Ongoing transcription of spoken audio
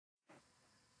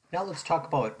Now let's talk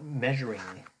about measuring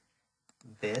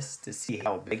this to see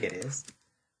how big it is.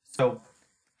 So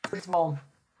first of all,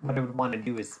 what I would want to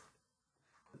do is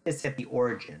put this at the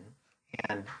origin,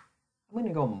 and I'm going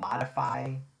to go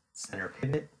modify center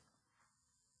pivot,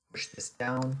 push this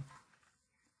down.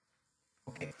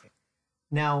 Okay.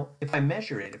 Now if I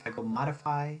measure it, if I go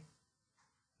modify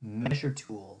measure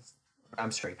tools,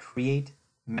 create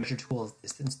measure tools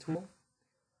distance tool,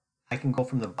 I can go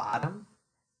from the bottom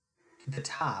to the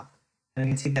top, and I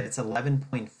can see that it's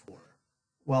 11.4.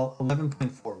 Well,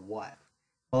 11.4 what?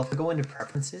 Well, if I go into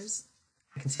preferences,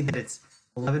 I can see that it's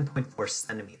 11.4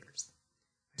 centimeters.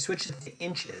 If I switch it to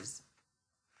inches,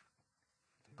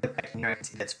 click back in here, I can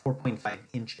see that's 4.5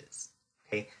 inches.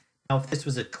 Okay. Now, if this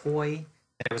was a toy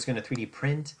that I was going to 3D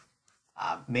print,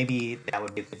 maybe that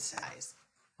would be a good size.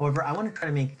 However, I want to try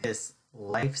to make this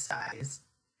life size,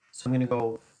 so I'm going to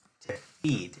go to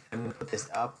feet. I'm going to put this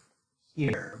up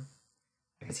here.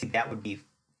 I can see that would be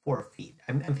 4 feet.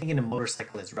 I'm thinking a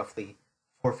motorcycle is roughly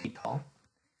 4 feet tall.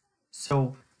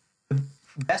 So the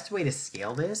best way to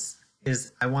scale this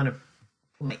is I want to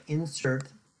put my insert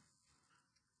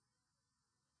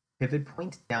pivot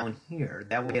point down here.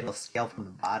 That way it'll scale from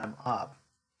the bottom up.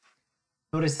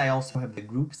 Notice I also have the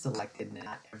group selected,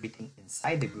 not everything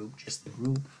inside the group, just the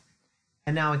group.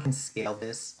 And now I can scale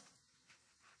this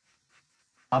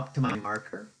up to my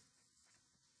marker.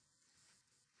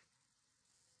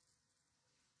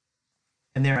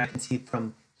 And there I can see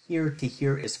from here to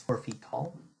here is 4 feet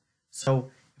tall.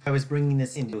 So if I was bringing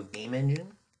this into a game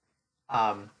engine,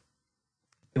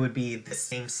 it would be the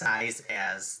same size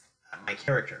as my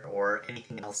character or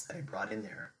anything else that I brought in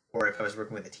there. Or if I was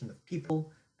working with a team of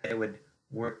people, that it would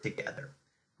work together.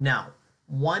 Now,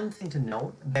 one thing to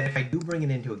note, that if I do bring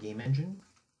it into a game engine,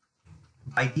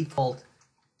 by default,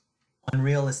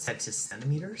 Unreal is set to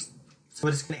centimeters. So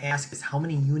what it's going to ask is how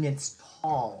many units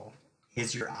tall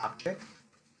is your object?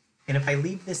 And if I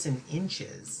leave this in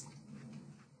inches,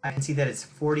 I can see that it's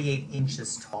 48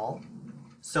 inches tall.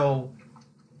 So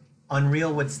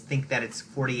Unreal would think that it's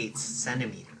 48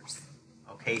 centimeters.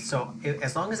 Okay, so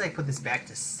as long as I put this back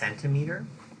to centimeter,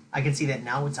 I can see that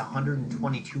now it's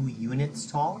 122 units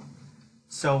tall.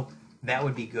 So that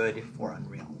would be good for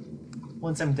Unreal.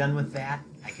 Once I'm done with that,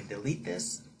 I can delete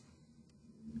this.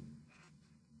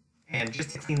 And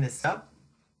just to clean this up,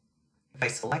 if I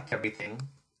select everything,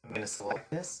 I'm going to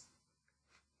select this.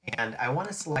 And I want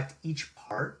to select each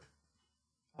part.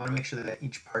 I want to make sure that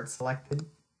each part's selected.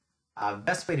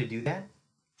 Best way to do that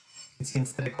is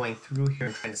instead of going through here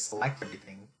and trying to select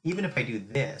everything, even if I do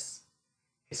this,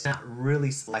 it's not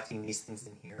really selecting these things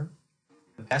in here.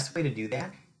 The best way to do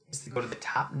that is to go to the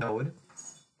top node,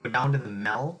 go down to the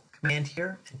mel command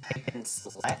here, and type in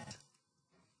select.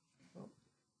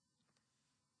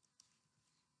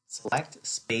 Select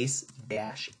space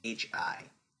dash HI.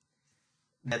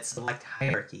 That's select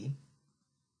hierarchy.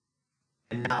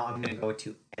 And now I'm going to go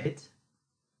to edit,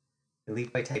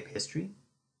 delete by type history.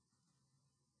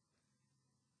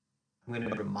 I'm going to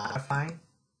go to modify,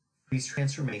 freeze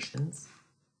transformations.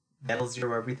 That'll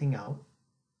zero everything out.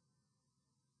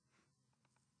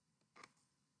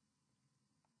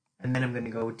 And then I'm going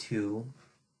to go to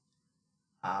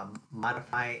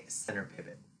modify center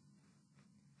pivot.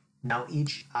 Now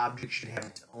each object should have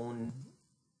its own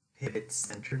pivot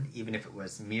centered, even if it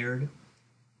was mirrored.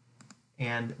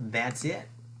 And that's it.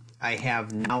 I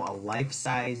have now a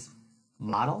life-size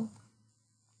model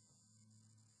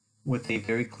with a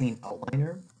very clean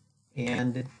outliner,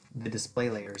 and the display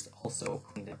layer is also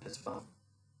cleaned up as well.